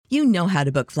You know how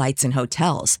to book flights and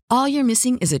hotels. All you're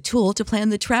missing is a tool to plan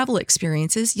the travel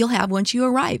experiences you'll have once you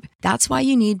arrive. That's why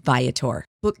you need Viator.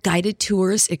 Book guided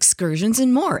tours, excursions,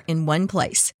 and more in one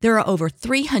place. There are over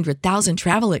 300,000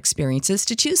 travel experiences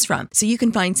to choose from, so you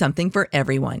can find something for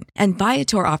everyone. And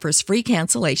Viator offers free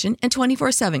cancellation and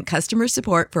 24/7 customer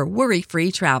support for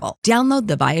worry-free travel. Download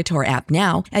the Viator app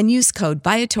now and use code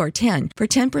Viator10 for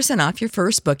 10% off your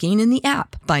first booking in the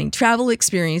app. Find travel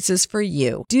experiences for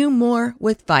you. Do more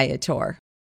with Viator.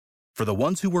 For the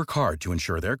ones who work hard to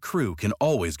ensure their crew can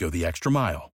always go the extra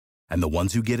mile, and the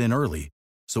ones who get in early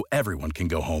so everyone can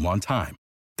go home on time,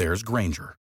 there's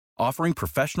Grainger, offering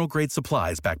professional-grade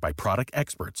supplies backed by product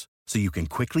experts so you can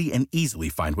quickly and easily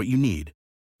find what you need.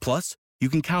 Plus, you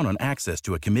can count on access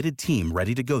to a committed team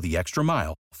ready to go the extra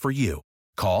mile for you.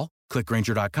 Call, click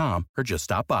Grainger.com, or just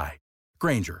stop by.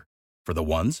 Grainger, for the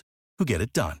ones who get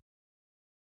it done.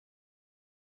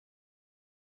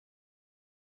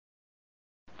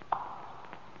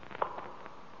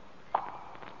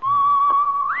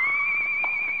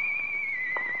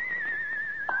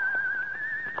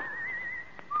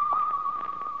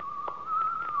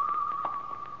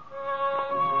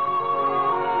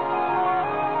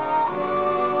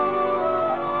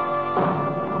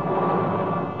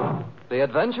 The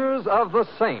Adventures of the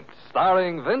Saint,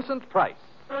 starring Vincent Price.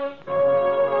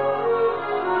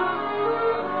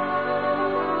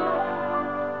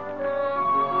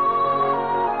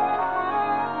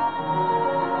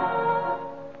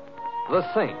 The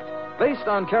Saint, based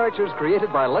on characters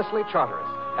created by Leslie Charteris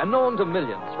and known to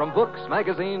millions from books,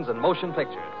 magazines, and motion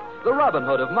pictures. The Robin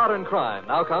Hood of modern crime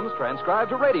now comes transcribed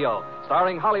to radio,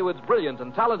 starring Hollywood's brilliant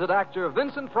and talented actor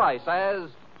Vincent Price as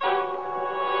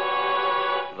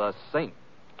the Saint.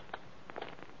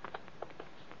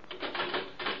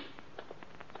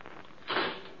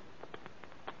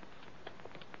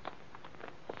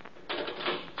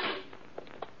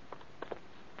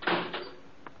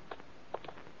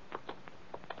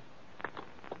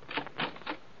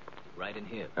 Right in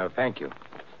here. Oh, thank you.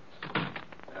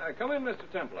 Come in, Mr.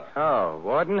 Templar. Oh,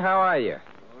 Warden, how are you?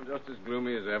 Oh, just as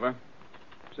gloomy as ever.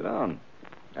 Sit down.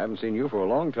 I haven't seen you for a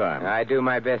long time. I do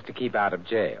my best to keep out of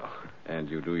jail. And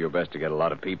you do your best to get a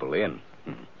lot of people in.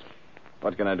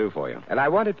 What can I do for you? And I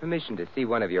wanted permission to see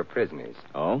one of your prisoners.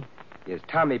 Oh? Yes,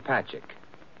 Tommy Patchik.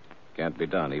 Can't be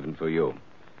done, even for you.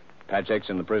 Patchek's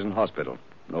in the prison hospital.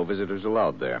 No visitors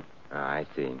allowed there. Oh, I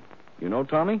see. You know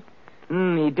Tommy?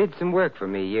 He did some work for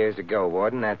me years ago,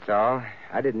 Warden, that's all.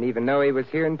 I didn't even know he was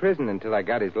here in prison until I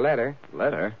got his letter.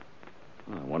 Letter?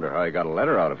 Well, I wonder how he got a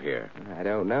letter out of here. I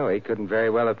don't know. He couldn't very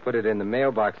well have put it in the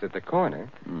mailbox at the corner.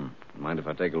 Mind if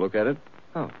I take a look at it?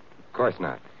 Oh, of course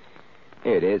not.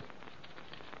 Here it is.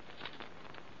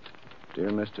 Dear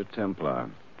Mr. Templar,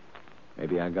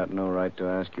 maybe I got no right to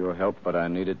ask your help, but I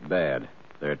need it bad.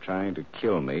 They're trying to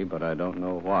kill me, but I don't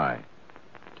know why.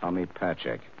 Tommy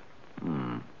Patchek.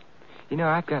 You know,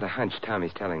 I've got a hunch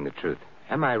Tommy's telling the truth.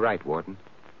 Am I right, Warden?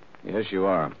 Yes, you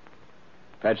are.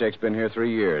 Patchek's been here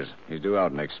 3 years. He's due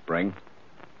out next spring.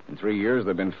 In 3 years, there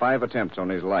have been 5 attempts on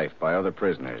his life by other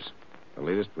prisoners. The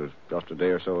latest was just a day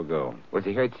or so ago. Was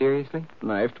he hurt seriously?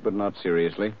 Knifed, but not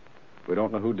seriously. We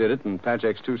don't know who did it, and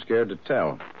Patchek's too scared to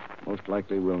tell. Most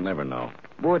likely we'll never know.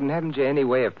 Warden, haven't you any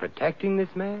way of protecting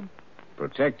this man?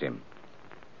 Protect him?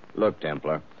 Look,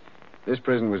 Templar, this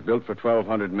prison was built for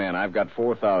 1,200 men. I've got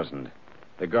 4,000.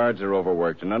 The guards are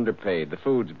overworked and underpaid. The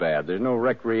food's bad. There's no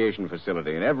recreation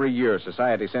facility. And every year,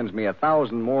 society sends me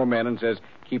 1,000 more men and says,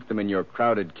 keep them in your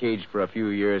crowded cage for a few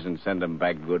years and send them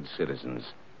back good citizens.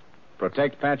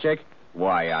 Protect Patchek?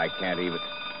 Why, I can't even...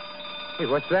 Hey,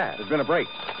 what's that? There's been a break.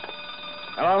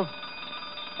 Hello?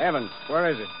 Evans, where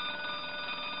is it?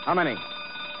 How many?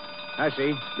 I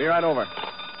see. Be right over.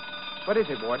 What is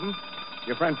it, Warden?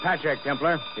 Your friend Patchek,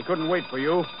 Templar. He couldn't wait for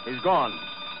you. He's gone.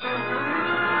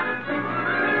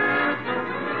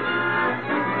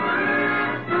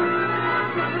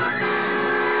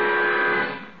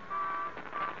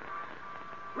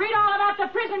 Read all about the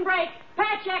prison break.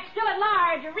 Patchek still at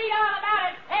large. Read all about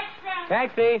it. Extra.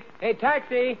 Taxi! Hey,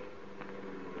 taxi!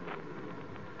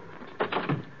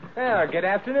 Oh, good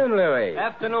afternoon, Louis.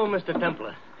 Afternoon, Mr.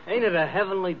 Templar. Ain't it a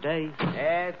heavenly day?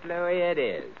 Yes, Louis, it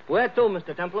is. Where to,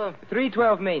 Mr. Templar?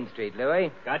 312 Main Street,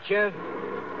 Louis. Gotcha.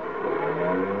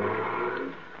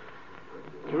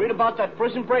 Did you read about that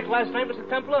prison break last night, Mr.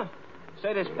 Templar?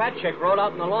 Say this Patchek rode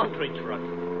out in the laundry truck.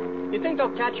 You think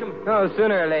they'll catch him? Oh,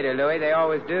 sooner or later, Louis. They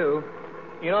always do.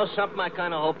 You know something? I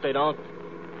kind of hope they don't.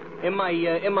 In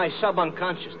my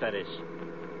sub-unconscious, that is.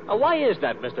 Why is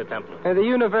that, Mr. Templar? The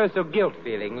universal guilt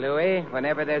feeling, Louis.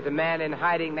 Whenever there's a man in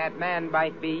hiding, that man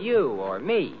might be you or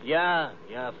me. Yeah,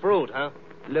 fruit, huh?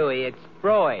 Louis, it's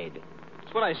Freud.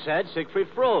 That's what I said, Siegfried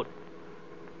Freud.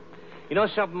 You know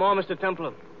something more, Mr.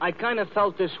 Templar? I kind of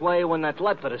felt this way when that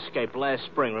leopard escaped last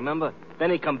spring, remember? Then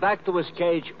he come back to his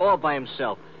cage all by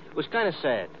himself. It was kind of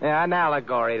sad. Yeah, an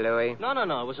allegory, Louis. No,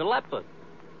 it was a leopard.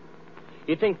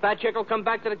 You think Patchek will come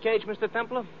back to the cage, Mr.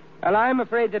 Templar? Well, I'm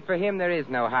afraid that for him there is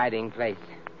no hiding place.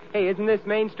 Hey, isn't this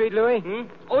Main Street, Louis?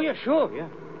 Oh, yeah, sure, yeah.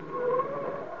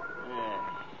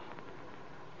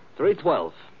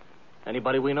 312.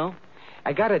 Anybody we know?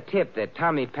 I got a tip that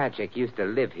Tommy Patchek used to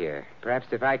live here. Perhaps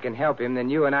if I can help him, then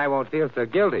you and I won't feel so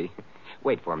guilty.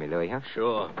 Wait for me, Louis, huh?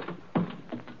 Sure.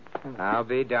 I'll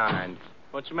be darned.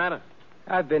 What's the matter?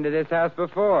 I've been to this house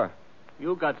before.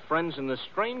 You got friends in the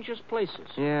strangest places.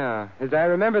 Yeah. As I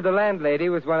remember, the landlady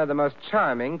was one of the most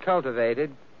charming,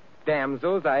 cultivated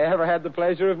damsels I ever had the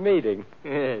pleasure of meeting.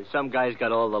 Some guy's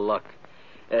got all the luck.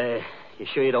 You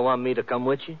sure you don't want me to come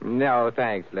with you? No,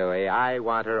 thanks, Louis. I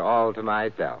want her all to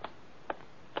myself.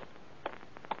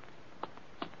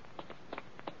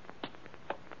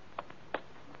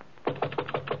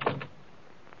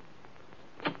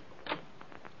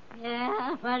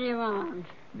 Yeah, what do you want?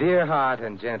 Dear heart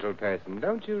and gentle person,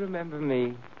 don't you remember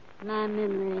me? My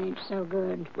memory ain't so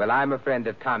good. Well, I'm a friend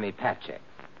of Tommy Patchek.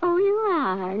 Oh, you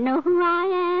are? Know who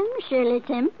I am? Shirley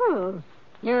Temple.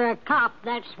 You're a cop,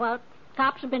 that's what.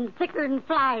 Cops have been thicker than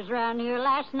flies around here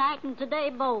last night and today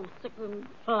both thicker than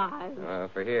flies. Well,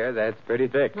 for here, that's pretty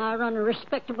thick. I run a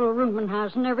respectable rooming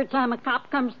house, and every time a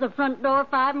cop comes to the front door,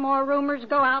 5 more roomers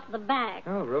go out the back.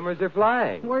 Oh, rumors are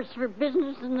flying. Worse for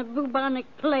business than the bubonic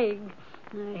plague.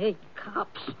 I hate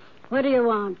cops. What do you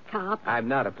want, cop? I'm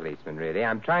not a policeman, really.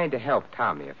 I'm trying to help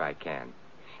Tommy if I can.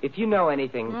 If you know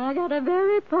anything... I got a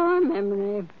very poor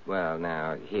memory. Well,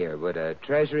 now, here, would a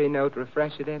treasury note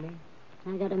refresh it any?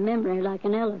 I got a memory like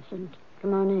an elephant.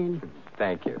 Come on in.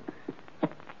 Thank you.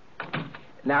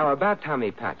 Now, about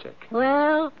Tommy Patchek.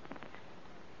 Well,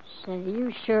 say,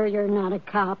 you sure you're not a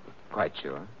cop? Quite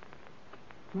sure.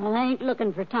 Well, I ain't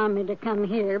looking for Tommy to come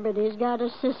here, but he's got a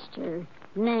sister,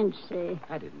 Nancy.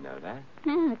 I didn't know that.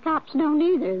 Yeah, the cops don't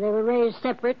either. They were raised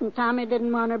separate, and Tommy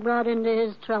didn't want her brought into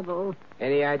his trouble.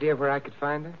 Any idea where I could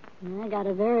find her? I got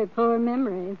a very poor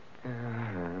memory.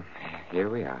 Here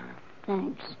we are.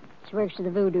 Thanks. She works at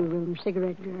the Voodoo Room,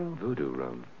 cigarette girl. Voodoo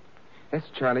Room? That's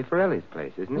Charlie Forelli's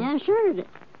place, isn't it? Yeah, sure it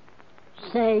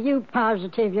is. Say, you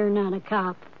positive you're not a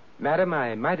cop? Madam,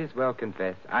 I might as well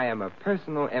confess I am a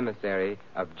personal emissary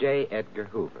of J. Edgar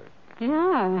Hoover. You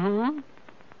are, huh?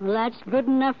 Well, that's good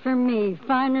enough for me.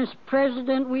 Finest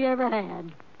president we ever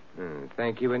had.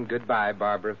 Thank you and goodbye,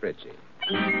 Barbara Fritchie.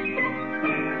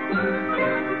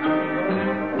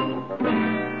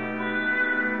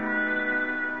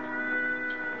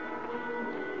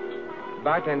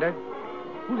 Bartender?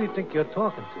 Who do you think you're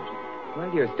talking to?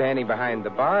 Well, you're standing behind the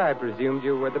bar. I presumed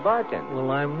you were the bartender. Well,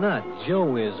 I'm not.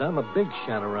 Joe is. I'm a big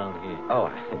shot around here. Oh,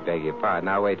 I beg your pardon.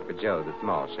 I'll wait for Joe, the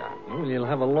small shot. Well, he'll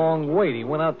have a long wait. He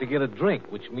went out to get a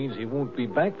drink, which means he won't be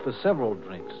back for several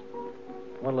drinks.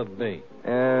 What'll it be?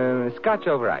 Scotch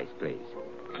over ice, please.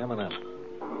 Coming up.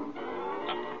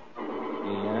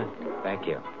 Yeah? Thank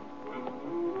you.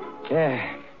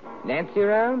 Nancy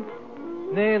around?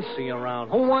 Nancy around.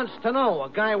 Who wants to know? A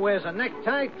guy wears a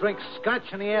necktie, drinks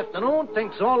scotch in the afternoon,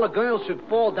 thinks all the girls should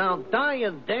fall down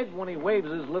dying dead when he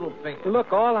waves his little finger.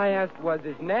 Look, all I asked was,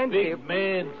 is Nancy... Big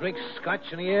man drinks scotch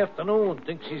in the afternoon,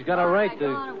 thinks he's got a right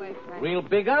to... Real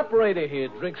big operator here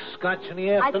drinks scotch in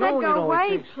the afternoon. I said go away,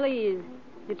 thinks... please.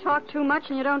 You talk too much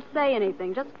and you don't say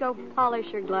anything. Just go polish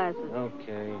your glasses.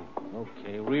 Okay.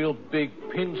 Real big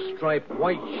pinstripe,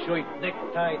 white shirt,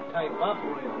 necktie type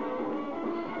operator.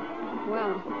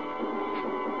 Well,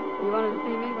 you wanted to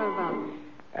see me? What about?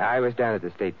 I was down at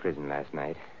the state prison last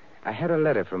night. I had a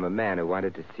letter from a man who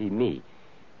wanted to see me,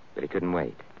 but he couldn't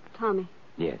wait. Tommy.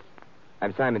 Yes.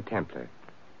 I'm Simon Templar.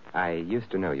 I used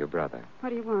to know your brother. What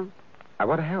do you want? I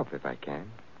want to help if I can.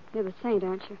 You're the saint,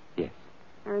 aren't you? Yes.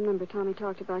 I remember Tommy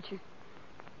talked about you.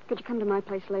 Could you come to my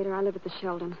place later? I live at the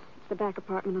Sheldon. It's the back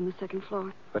apartment on the second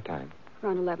floor. What time?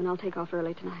 Around 11. I'll take off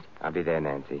early tonight. I'll be there,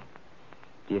 Nancy.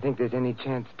 Do you think there's any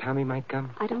chance Tommy might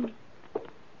come? I don't.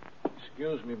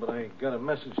 Excuse me, but I got a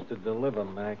message to deliver,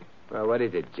 Mac. Well, what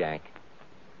is it, Jack?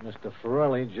 Mr.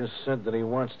 Forelli just said that he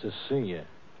wants to see you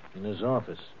in his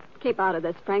office. Keep out of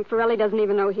this, Frank. Forelli doesn't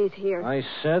even know he's here. I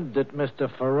said that Mr.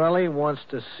 Forelli wants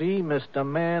to see Mr.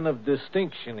 Man of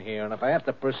Distinction here, and if I have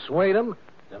to persuade him,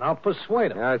 then I'll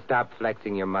persuade him. Oh, stop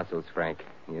flexing your muscles, Frank.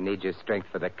 You need your strength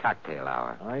for the cocktail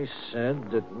hour. I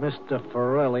said that Mr.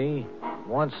 Forelli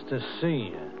wants to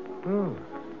see you.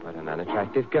 What an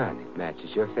unattractive gun. It matches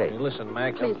your face. Hey, listen,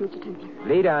 Mac. Please, Mr. Templar.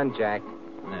 Lead on, Jack.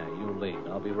 Now, you lead.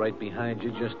 I'll be right behind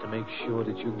you just to make sure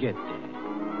that you get there.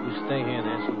 You stay here,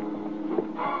 Nancy.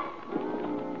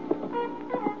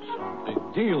 Some big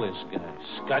deal, this guy.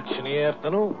 Scotch in the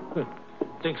afternoon.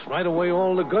 Thinks right away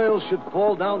all the girls should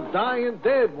fall down dying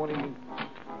dead when he...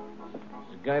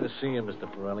 There's a guy to see him, Mr.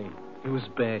 Pirelli. He was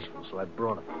bashful, so I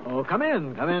brought him. Oh, come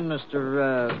in,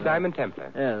 Mr. Simon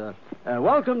Templar. Yeah,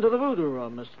 welcome to the Voodoo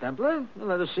Room, Mr. Templar.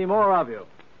 Let us see more of you.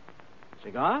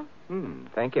 Cigar?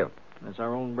 Thank you. That's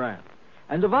our own brand.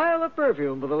 And a vial of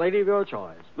perfume for the lady of your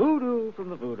choice. Voodoo from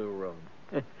the Voodoo Room.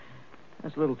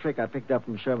 That's a little trick I picked up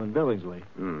from Sherman Billingsley.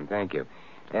 Thank you.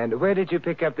 And where did you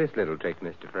pick up this little trick,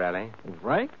 Mr. Pirelli?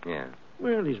 Frank? Yeah.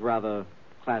 Well, he's rather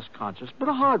class-conscious, but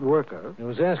a hard worker. He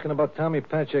was asking about Tommy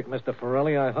Patchek, Mr.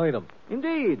 Pirelli. I heard him.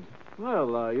 Indeed.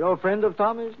 Well, you're a friend of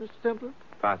Tommy's, Mr. Templar?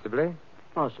 Possibly.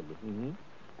 Possibly. Mm-hmm.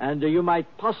 And you might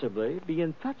possibly be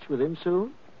in touch with him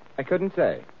soon? I couldn't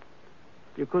say.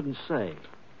 You couldn't say.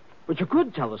 But you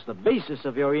could tell us the basis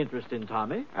of your interest in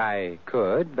Tommy. I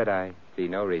could, but I see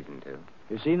no reason to.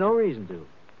 You see no reason to.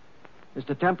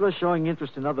 Mr. Templar, showing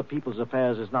interest in other people's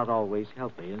affairs is not always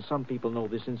healthy, and some people know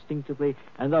this instinctively,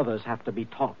 and others have to be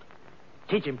taught.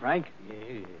 Teach him, Frank.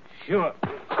 Yeah, sure.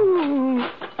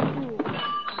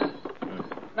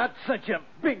 Not such a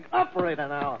big operator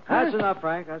now. That's enough,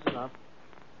 Frank. That's enough.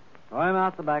 Throw him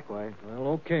out the back way. Well,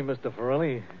 okay, Mr.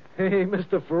 Pirelli. Hey,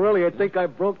 Mr. Pirelli, I think I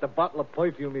broke the bottle of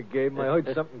perfume you gave me. I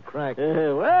heard something crack.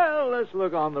 Well, let's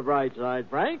look on the bright side,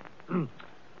 Frank.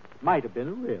 Might have been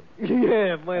a rib.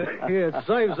 Yeah,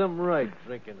 serves him right.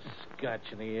 Drinking scotch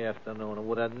in the afternoon and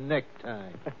with a necktie.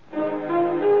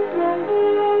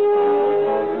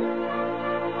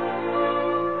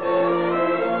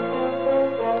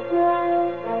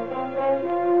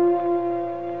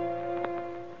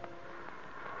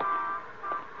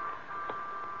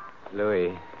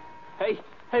 Louis.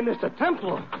 Hey, Mr.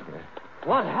 Templar.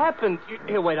 What happened?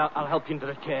 Here, wait, I'll help you into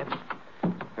the cab.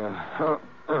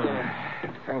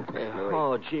 Thanks, Louis.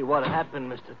 Oh, gee, what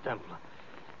happened, Mr. Templar?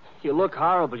 You look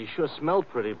horrible. You sure smell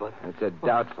pretty, but... It's a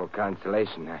doubtful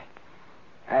consolation.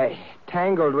 I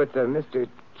tangled with the Mr.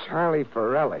 Charlie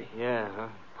Pirelli. Yeah, huh?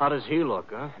 How does he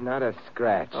look, huh? Not a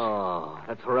scratch. Oh,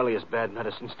 that Pirelli is bad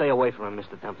medicine. Stay away from him,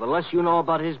 Mr. Templar. The less you know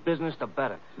about his business, the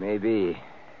better. Maybe.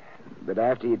 But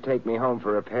after you take me home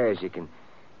for repairs, you can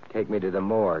take me to the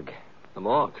morgue. The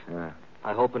morgue?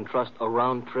 I hope and trust a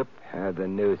round trip. The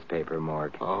newspaper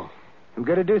morgue. Oh. I'm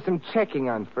going to do some checking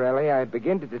on Pirelli. I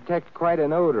begin to detect quite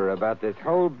an odor about this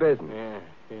whole business.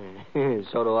 Yeah.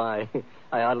 So do I.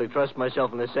 I hardly trust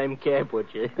myself in the same cab with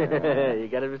you. You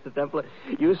got it, Mr. Templar?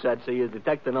 You said so you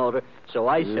detect an odor, so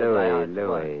I said...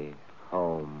 Louis,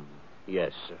 home.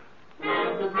 Yes, sir.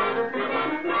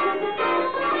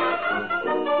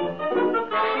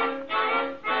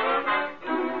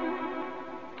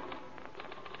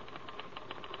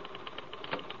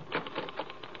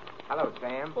 Hello,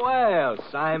 Sam. Well,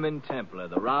 Simon Templar,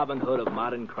 the Robin Hood of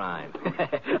modern crime.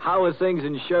 How are things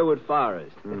in Sherwood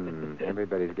Forest?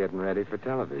 Everybody's getting ready for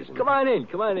television. Come on in.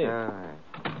 All right.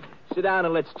 Sit down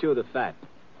and let's chew the fat.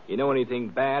 You know anything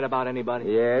bad about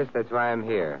anybody? Yes, that's why I'm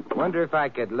here. Wonder if I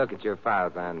could look at your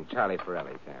files on Charlie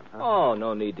Pirelli, Sam. Huh? Oh,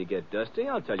 no need to get dusty.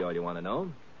 I'll tell you all you want to know.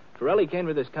 Pirelli came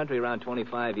to this country around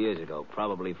 25 years ago,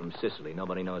 probably from Sicily.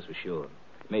 Nobody knows for sure.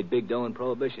 Made big dough in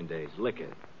Prohibition days, liquor.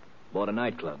 Bought a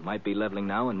nightclub. Might be leveling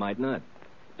now and might not.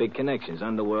 Big connections,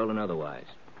 underworld and otherwise.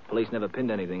 Police never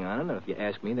pinned anything on him, and if you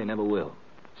ask me, they never will.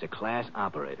 He's a class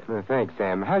operator. Well, thanks,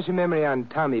 Sam. How's your memory on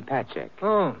Tommy Patchek?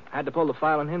 Oh, had to pull the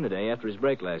file on him today after his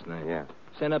break last night. Yeah.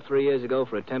 Sent up 3 years ago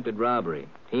for attempted robbery.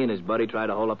 He and his buddy tried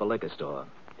to hold up a liquor store.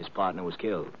 His partner was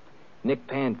killed. Nick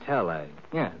Pantel,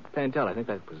 Pantel, I think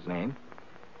that was his name.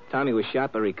 Tommy was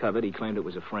shot but recovered. He claimed it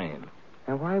was a frame.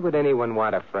 Now, why would anyone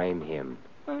want to frame him?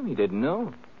 Well, he didn't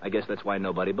know. I guess that's why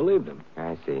nobody believed him.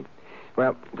 I see.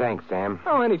 Well, thanks, Sam.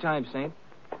 Oh, anytime, Saint.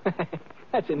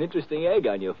 That's an interesting egg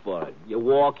on your forehead. You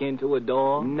walk into a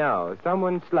door? No,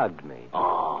 someone slugged me.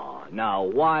 Oh, now,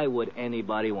 why would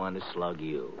anybody want to slug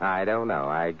you? I don't know.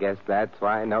 I guess that's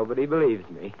why nobody believes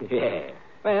me. Yeah.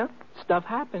 Well, stuff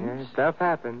happens. Yeah, stuff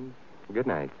happens. Good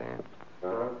night, Sam.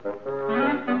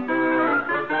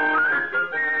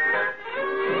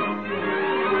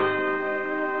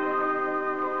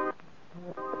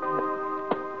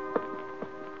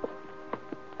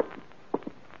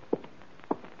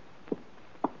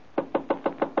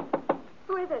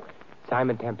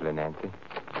 Simon Templar, Nancy.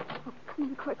 Oh, come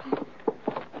in quickly.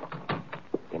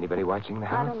 Anybody watching the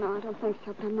house? I don't know. I don't think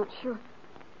so, but I'm not sure.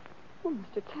 Oh,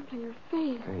 Mr. Templar, your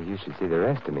face. You should see the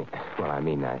rest of me. Well, I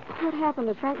mean, What happened?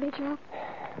 Did Frank beat you up?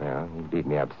 Well, he beat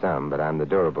me up some, but I'm the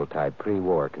durable type,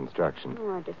 pre-war construction.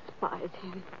 Oh, I despise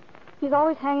him. He's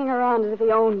always hanging around as if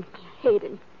he owned me,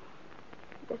 hated me.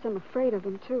 I guess I'm afraid of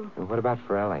him, too. And what about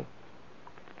Forelli?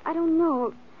 I don't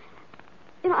know.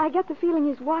 I get the feeling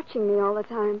he's watching me all the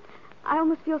time. I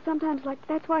almost feel sometimes like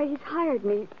that's why he's hired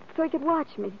me, so he could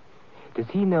watch me. Does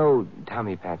he know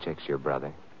Tommy Patchek's your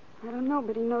brother? I don't know,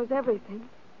 but he knows everything.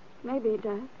 Maybe he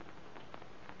does.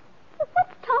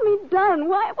 What's Tommy done?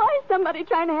 Why is somebody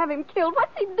trying to have him killed?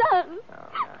 What's he done? Oh,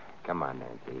 now, come on,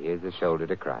 Nancy. Here's a shoulder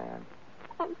to cry on.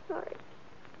 I'm sorry.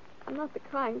 I'm not the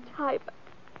crying type.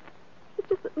 It's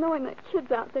just that knowing that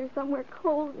kid's out there somewhere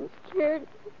cold and scared,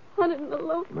 hunted and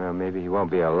alone. Well, maybe he won't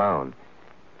be alone.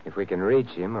 If we can reach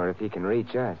him, or if he can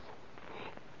reach us.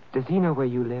 Does he know where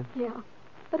you live? Yeah.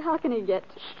 But how can he get...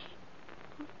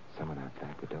 Someone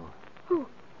outside the door. Who?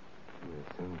 We'll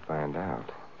soon find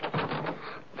out.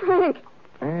 Frank!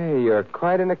 Hey, you're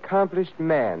quite an accomplished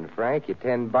man, Frank. You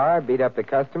tend bar, beat up the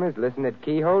customers, listen at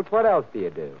keyholes. What else do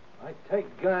you do? I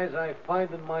take guys I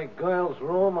find in my girl's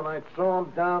room and I throw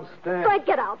them downstairs. Frank,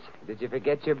 get out! Did you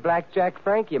forget your blackjack,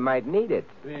 Frank? You might need it.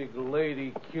 Big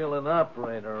lady killing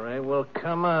operator, eh? Well,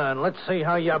 come on. Let's see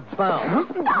how you bounce.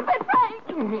 Stop it,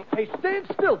 Frank! Hey, stand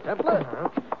still,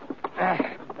 Templar.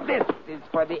 This is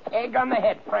for the egg on the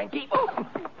head, Frankie.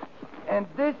 And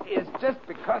this is just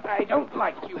because I don't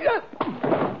like you.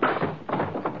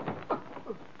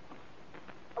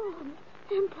 Oh,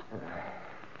 Templar.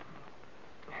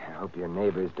 I hope your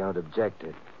neighbors don't object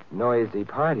to noisy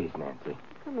parties, Nancy.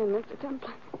 Come in, Mr.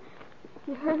 Templar.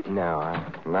 You hurt? No,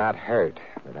 I'm not hurt.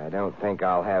 But I don't think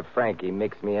I'll have Frankie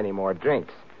mix me any more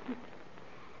drinks.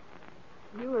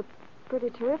 You were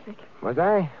pretty terrific. Was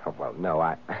I? Oh, well,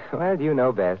 no, Well, you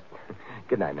know best.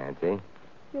 Good night, Nancy.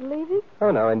 You're leaving?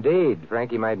 Oh, no, indeed.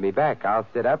 Frankie might be back. I'll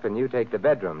sit up and you take the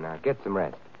bedroom. Now, get some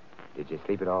rest. Did you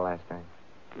sleep at all last night?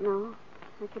 No.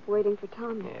 I kept waiting for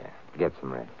Tommy. Yeah, get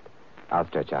some rest. I'll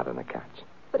stretch out on the couch.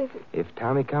 But If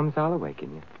Tommy comes, I'll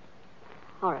awaken you.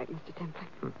 All right, Mr.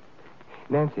 Templar.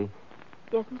 Nancy.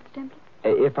 Yes, Mr. Templar?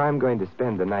 If I'm going to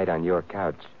spend the night on your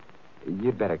couch,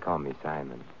 you'd better call me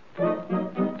Simon.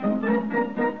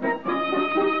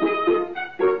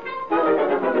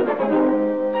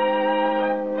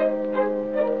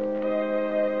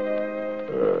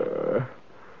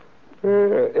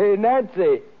 Hey,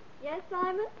 Nancy. Yes,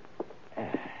 Simon?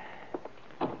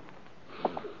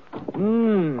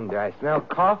 Do I smell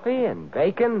coffee and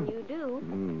bacon? You do.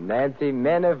 Nancy,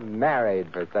 men have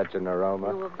married for such an aroma.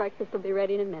 Oh, well, breakfast will be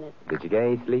ready in a minute. Did you get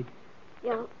any sleep?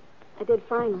 Yeah, I did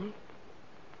finally.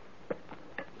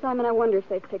 Simon, I wonder if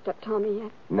they've picked up Tommy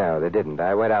yet. No, they didn't.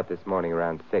 I went out this morning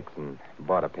around 6 and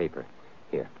bought a paper.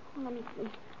 Here. Well, let me see.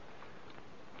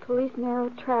 Police narrow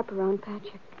trap around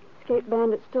Patchek. Escape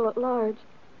bandit still at large.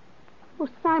 Oh,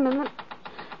 Simon,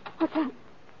 what's that?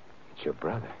 It's your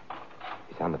brother.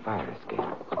 He's on the fire escape.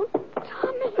 Oh,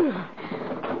 Tommy.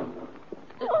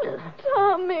 Oh,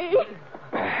 Tommy.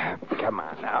 Come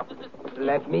on now.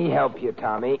 Let me help you,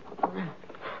 Tommy.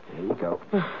 There you go.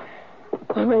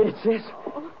 I made it, sis.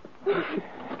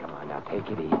 Come on now, take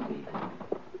it easy.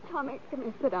 Tommy, come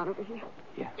here, sit down over here.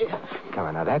 Yeah. Come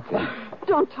on now, that's it.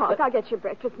 Don't talk. I'll get your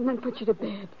breakfast and then put you to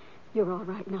bed. You're all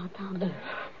right now, Tommy.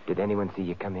 Did anyone see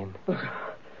you come in?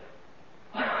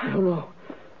 I don't know.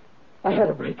 I had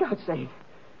a breakout saying,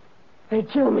 they'd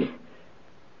kill me.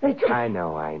 I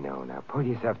know. Now, pull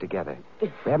yourself together.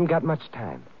 We haven't got much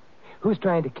time. Who's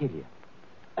trying to kill you?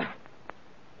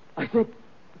 I think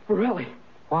Forelli.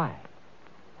 Why?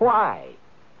 Why?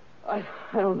 I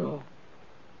don't know.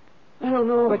 I don't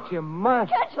know. But you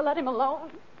must. Can't you let him alone?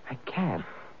 I can't.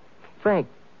 Frank,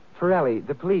 Forelli,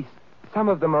 the police, some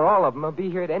of them or all of them will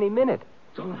be here at any minute.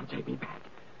 Don't let them take me back.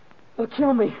 They'll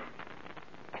kill me.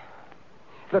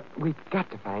 Look, we've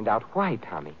got to find out why,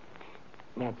 Tommy.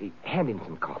 Nancy, hand him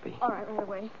some coffee. All right, right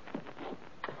away.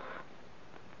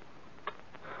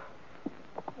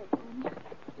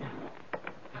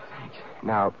 Thanks.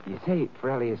 Now, you say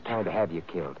Forelli is trying to have you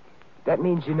killed. That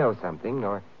means you know something,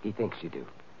 or he thinks you do.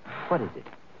 What is it?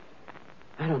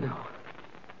 I don't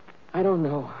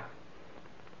know.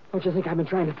 Don't you think I've been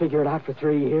trying to figure it out for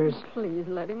 3 years? Please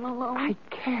let him alone. I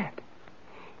can't.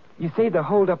 You say the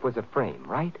holdup was a frame,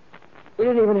 right? We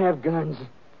didn't even have guns.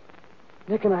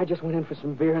 Nick and I just went in for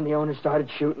some beer, and the owner started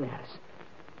shooting at us.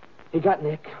 He got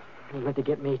Nick, and he meant to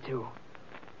get me, too.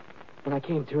 When I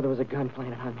came to, there was a gun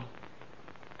planted on me.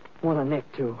 One on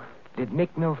Nick, too. Did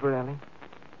Nick know Forelli?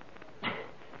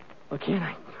 Well, can't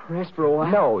I rest for a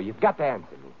while? No, you've got to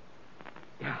answer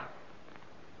me.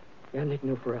 Yeah, Nick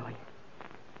knew Forelli.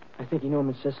 I think he knew him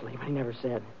in Sicily, but he never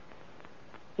said.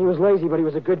 He was lazy, but he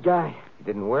was a good guy. It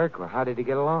didn't work? Well, how did he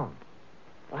get along?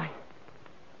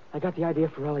 I got the idea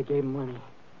Forelli gave him money.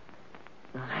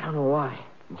 I don't know why.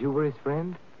 And you were his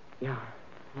friend? Yeah.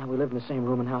 Yeah, we live in the same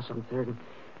room and house on 3rd and...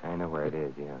 I know where it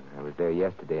is, yeah. I was there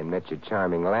yesterday and met your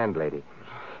charming landlady.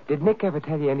 Did Nick ever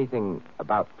tell you anything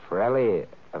about Forelli?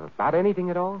 About anything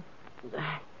at all?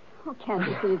 Oh, can't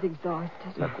you see he's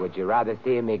exhausted? Look, would you rather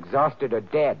see him exhausted or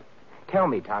dead? Tell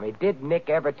me, Tommy, did Nick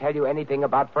ever tell you anything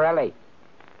about Forelli?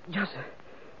 Just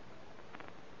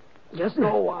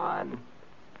go on.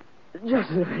 Just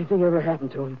if anything ever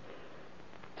happened to him.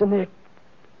 To Nick.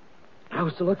 I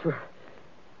was to look for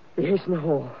the ace in the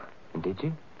hole. And did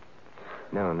you?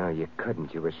 No, you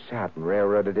couldn't. You were shot and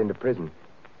railroaded into prison.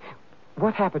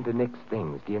 What happened to Nick's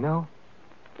things, do you know?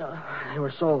 They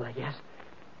were sold, I guess.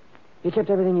 He kept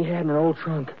everything he had in an old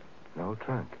trunk. An old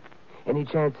trunk? Any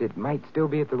chance it might still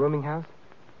be at the rooming house?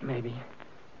 Maybe.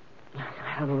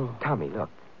 I don't know. Tommy, look.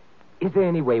 Is there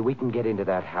any way we can get into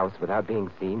that house without being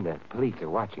seen? The police are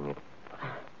watching it.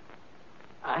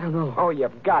 I don't know. Oh,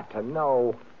 you've got to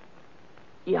know.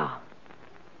 Yeah,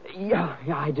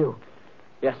 I do.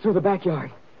 Yes, through the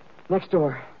backyard. Next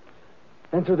door.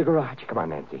 Then through the garage. Come on,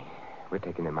 Nancy. We're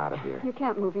taking him out of here. You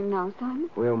can't move him now, Simon.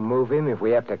 We'll move him if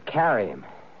we have to carry him.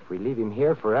 If we leave him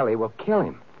here, Forelli will kill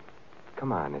him.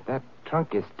 Come on, if that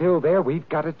trunk is still there, we've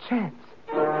got a chance.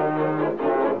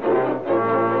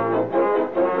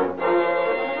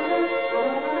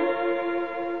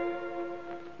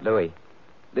 Louis,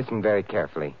 listen very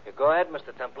carefully. You go ahead,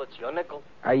 Mr. Temple. It's your nickel.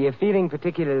 Are you feeling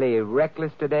particularly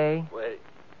reckless today? Wait,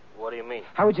 what do you mean?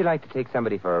 How would you like to take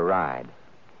somebody for a ride?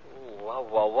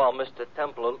 Well, Mr.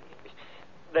 Temple,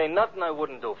 there ain't nothing I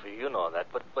wouldn't do for you. You know that.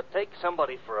 But take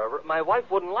somebody for a... My wife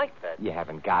wouldn't like that. You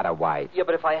haven't got a wife. Yeah,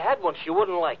 but if I had one, she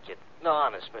wouldn't like it. No,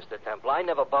 honest, Mr. Temple, I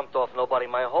never bumped off nobody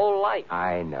my whole life.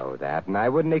 I know that, and I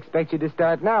wouldn't expect you to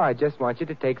start now. I just want you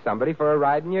to take somebody for a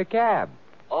ride in your cab.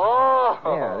 Oh!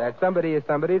 Yeah, that somebody is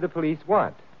somebody the police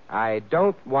want. I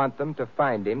don't want them to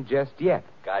find him just yet.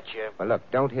 Gotcha. Well, look,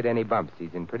 don't hit any bumps.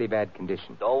 He's in pretty bad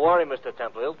condition. Don't worry, Mr.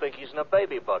 Temple. He'll think he's in a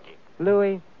baby buggy.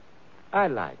 Louis, I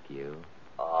like you.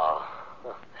 Oh,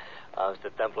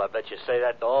 Mr. Temple, I bet you say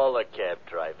that to all the cab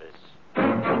drivers.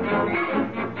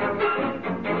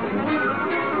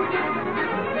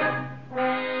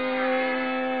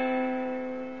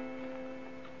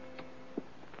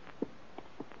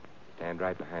 Stand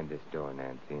right behind this door,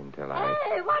 Nancy, until I...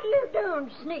 Hey, what are you doing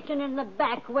sneaking in the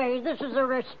back way? This is a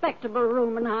respectable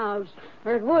rooming house.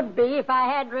 Or it would be if I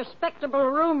had respectable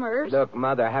roomers. Look,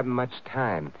 Mother, I haven't much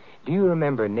time. Do you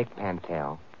remember Nick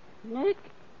Pantel? Nick?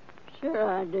 Sure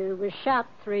I do. Was shot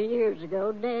 3 years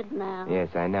ago, dead now. Yes,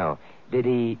 I know. Did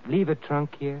he leave a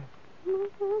trunk here?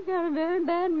 I've got a very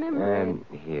bad memory.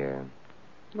 Here.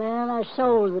 Well, I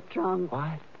sold the trunk.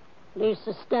 What? At least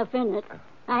the stuff in it.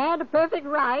 I had a perfect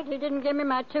right. He didn't give me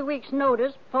my 2 weeks'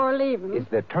 notice before leaving. Is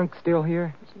the trunk still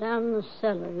here? It's down in the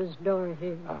cellar, this door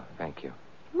here. Oh, thank you.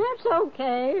 That's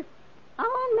okay. I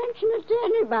won't mention it to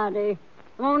anybody.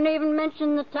 I won't even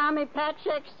mention the Tommy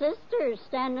Patchak sisters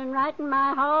standing right in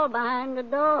my hall behind the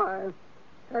door.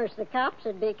 Of course, the cops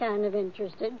would be kind of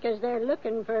interested because they're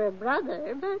looking for a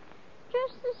brother, but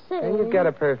just the same. And you've got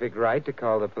a perfect right to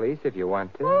call the police if you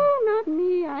want to. Oh, not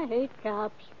me. I hate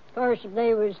cops. Of course, if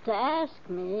they was to ask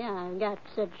me, I've got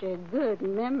such a good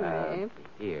memory.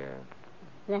 Here.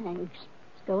 Thanks.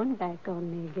 It's going back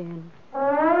on me again.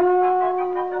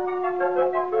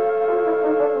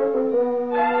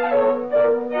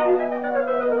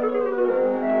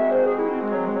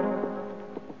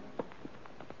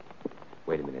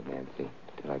 Wait a minute, Nancy,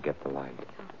 till I get the light.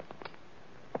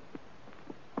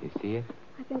 You see it?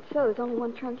 I think so. There's only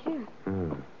one trunk here.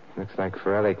 Looks like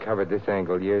Forelli covered this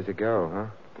angle years ago, huh?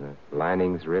 The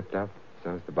lining's ripped up.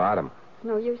 So's the bottom.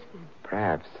 No use then.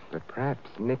 Perhaps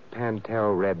Nick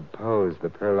Pantel read Poe's The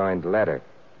Purloined Letter.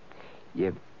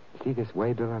 You see this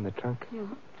waybill on the trunk? Yeah.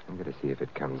 I'm going to see if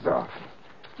it comes off.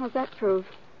 How's that prove?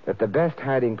 That the best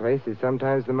hiding place is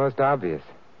sometimes the most obvious.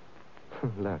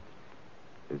 Look,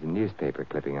 there's a newspaper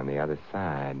clipping on the other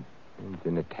side. It's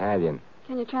in Italian.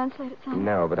 Can you translate it, Simon?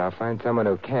 No, but I'll find someone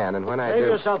who can, and when I Save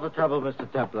do... yourself the trouble,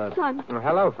 Mr. Templar. Simon. Oh,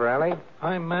 hello, Forelli.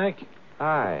 Hi, Mac.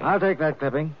 Hi. I'll take that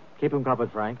clipping. Keep him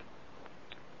covered, Frank.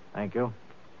 Thank you.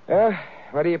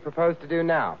 What do you propose to do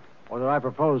now? What do I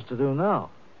propose to do now?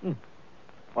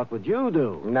 What would you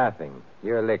do? Nothing.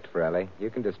 You're licked, Forelli. You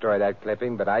can destroy that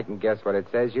clipping, but I can guess what it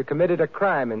says. You committed a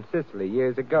crime in Sicily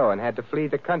years ago and had to flee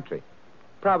the country.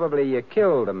 Probably you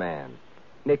killed a man.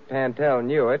 Nick Pantel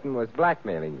knew it and was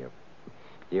blackmailing you.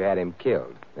 You had him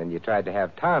killed. Then you tried to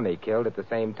have Tommy killed at the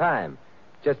same time,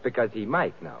 just because he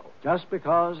might know. Just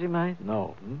because he might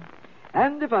know.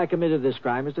 And if I committed this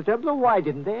crime, Mr. Templar, why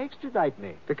didn't they extradite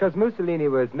me? Because Mussolini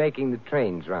was making the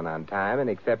trains run on time and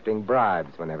accepting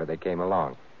bribes whenever they came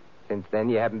along. since then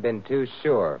you haven't been too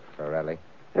sure, Forelli.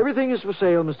 Everything is for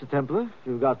sale, Mr. Templar.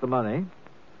 You've got the money.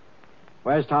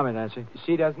 Where's Tommy, Nancy?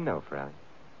 She doesn't know, Forelli.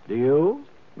 Do you?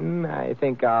 I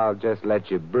think I'll just let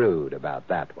you brood about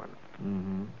that one.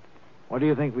 Mm-hmm. What do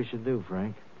you think we should do,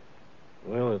 Frank?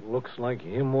 Well, it looks like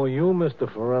him or you,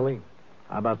 Mr. Forelli.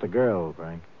 How about the girl,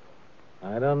 Frank?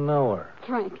 I don't know her.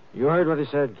 Frank. You heard what he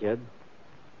said, kid.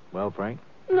 Well, Frank?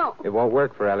 No. It won't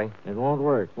work, Forelli. It won't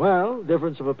work. Well,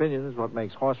 difference of opinion is what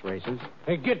makes horse races.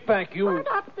 Hey, get back, you. Put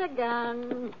up the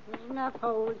gun. There's enough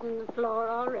holes in the floor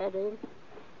already.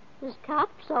 There's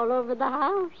cops all over the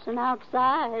house and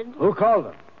outside. Who called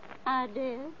them? I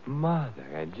did. Mother,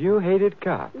 and you hated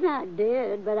cops. I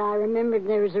did, but I remembered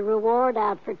there was a reward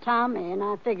out for Tommy, and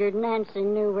I figured Nancy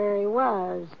knew where he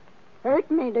was. Hurt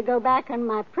me to go back on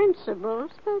my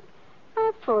principles, but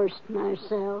I forced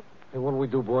myself. Hey, what'll we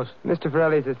do, boss? Mr.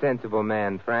 Forelli's a sensible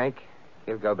man, Frank.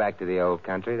 He'll go back to the old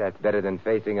country. That's better than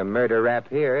facing a murder rap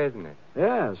here, isn't it?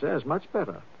 Yes, much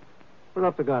better. Put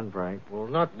up the gun, Frank. Well,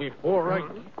 not before I...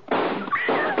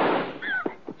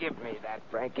 Give me that,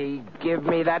 Frankie. Give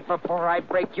me that before I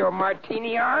break your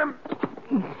martini arm.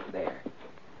 There.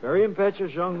 Very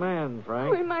impetuous young man,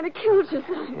 Frank. We might have killed you,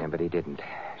 son. Yeah, but he didn't.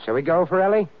 Shall we go,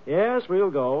 Forelli? Yes, we'll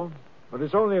go. But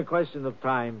it's only a question of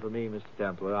time for me, Mr.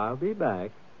 Templar. I'll be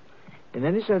back. In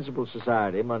any sensible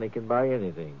society, money can buy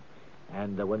anything.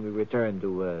 And when we return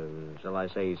to, shall I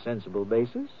say, sensible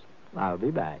basis, I'll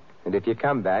be back. And if you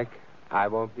come back, I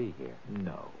won't be here.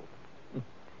 No.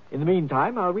 In the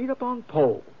meantime, I'll read up on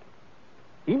Poe.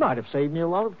 He might have saved me a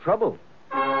lot of trouble.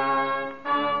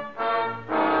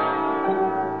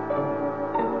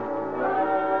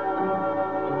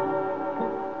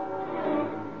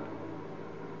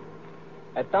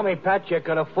 Tommy Patchek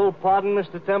got a full pardon,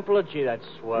 Mr. Templar? Gee, that's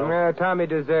swell. Tommy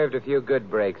deserved a few good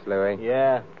breaks, Louis.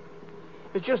 Yeah.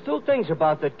 There's just two things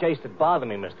about that case that bother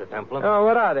me, Mr. Templar. Oh,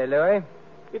 what are they, Louis?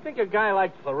 You think a guy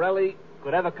like Forelli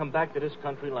could ever come back to this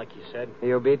country like you said?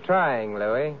 He'll be trying,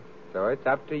 Louis. So it's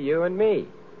up to you and me.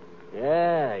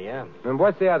 Yeah. And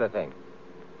what's the other thing?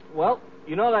 Well,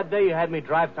 you know that day you had me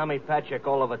drive Tommy Patchek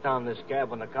all over town in this cab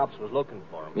when the cops was looking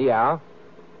for him? Yeah.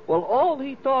 Well, all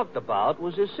he talked about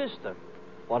was his sister.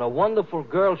 What a wonderful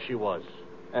girl she was.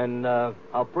 And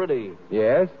how pretty.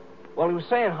 Yes? Well, he was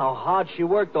saying how hard she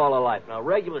worked all her life and how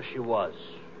regular she was.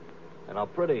 And how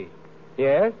pretty.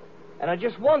 Yes? And I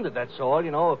just wondered, that's all,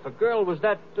 if a girl was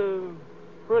that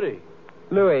pretty.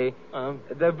 Louis,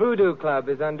 the Voodoo Club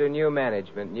is under new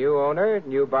management. New owner,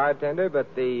 new bartender,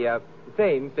 but the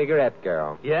same cigarette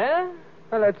girl. Yeah?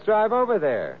 Well, let's drive over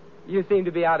there. You seem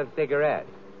to be out of cigarettes.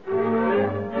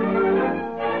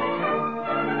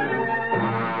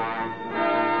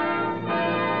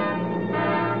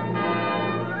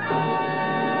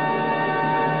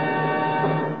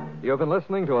 You've been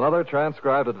listening to another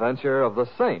transcribed adventure of the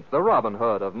Saint, the Robin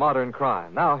Hood of modern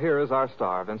crime. Now, here is our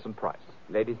star, Vincent Price.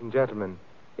 Ladies and gentlemen,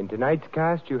 in tonight's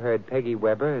cast, you heard Peggy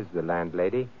Weber as the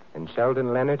landlady and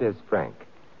Sheldon Leonard as Frank.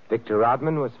 Victor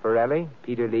Rodman was Forelli,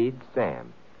 Peter Leeds,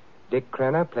 Sam. Dick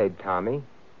Crenna played Tommy,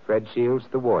 Fred Shields,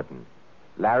 the warden.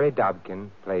 Larry Dobkin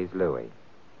plays Louis.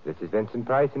 This is Vincent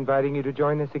Price inviting you to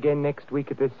join us again next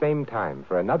week at this same time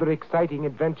for another exciting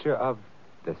adventure of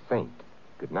the Saint.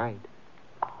 Good night.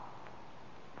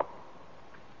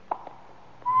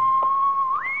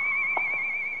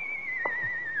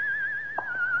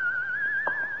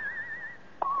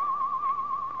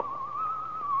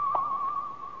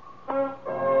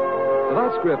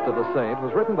 Script of The Saint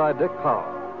was written by Dick Powell.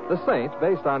 The Saint,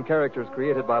 based on characters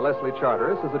created by Leslie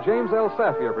Charteris, is a James L.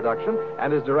 Safier production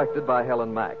and is directed by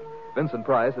Helen Mack. Vincent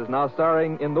Price is now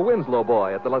starring in The Winslow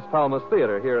Boy at the Las Palmas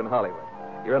Theater here in Hollywood.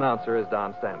 Your announcer is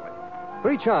Don Stanley.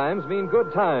 3 chimes mean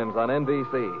good times on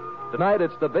NBC. Tonight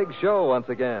it's the big show once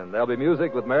again. There'll be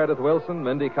music with Meredith Wilson,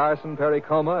 Mindy Carson, Perry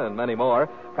Como, and many more.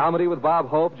 Comedy with Bob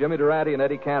Hope, Jimmy Durante, and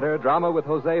Eddie Cantor. Drama with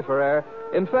Jose Ferrer.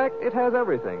 In fact, it has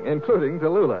everything, including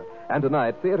Tallulah. And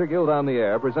tonight, Theater Guild on the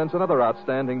Air presents another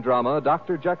outstanding drama,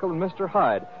 Dr. Jekyll and Mr.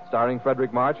 Hyde, starring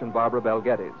Frederick March and Barbara Bel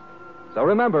Geddes. So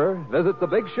remember, visit the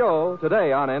big show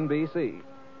today on NBC.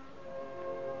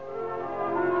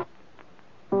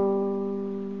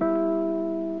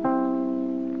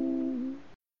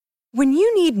 When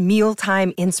you need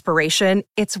mealtime inspiration,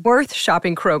 it's worth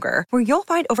shopping Kroger, where you'll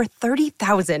find over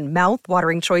 30,000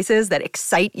 mouth-watering choices that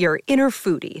excite your inner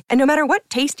foodie. And no matter what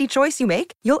tasty choice you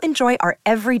make, you'll enjoy our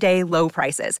everyday low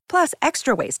prices, plus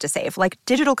extra ways to save, like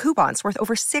digital coupons worth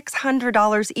over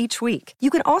 $600 each week. You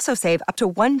can also save up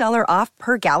to $1 off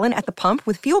per gallon at the pump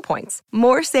with fuel points.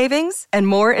 More savings and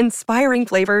more inspiring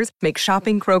flavors make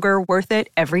shopping Kroger worth it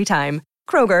every time.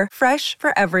 Kroger, fresh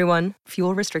for everyone.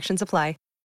 Fuel restrictions apply.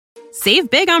 Save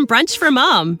big on brunch for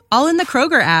mom, all in the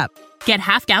Kroger app. Get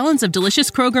half gallons of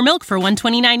delicious Kroger milk for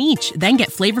 $1.29 each. Then get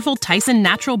flavorful Tyson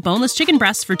natural boneless chicken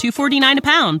breasts for $2.49 a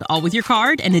pound, all with your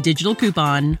card and a digital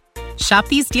coupon. Shop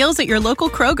these deals at your local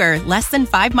Kroger, less than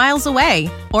 5 miles away.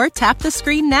 Or tap the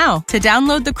screen now to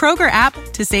download the Kroger app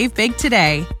to save big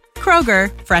today.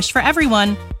 Kroger, fresh for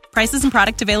everyone. Prices and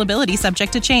product availability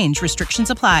subject to change. Restrictions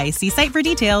apply. See site for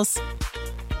details.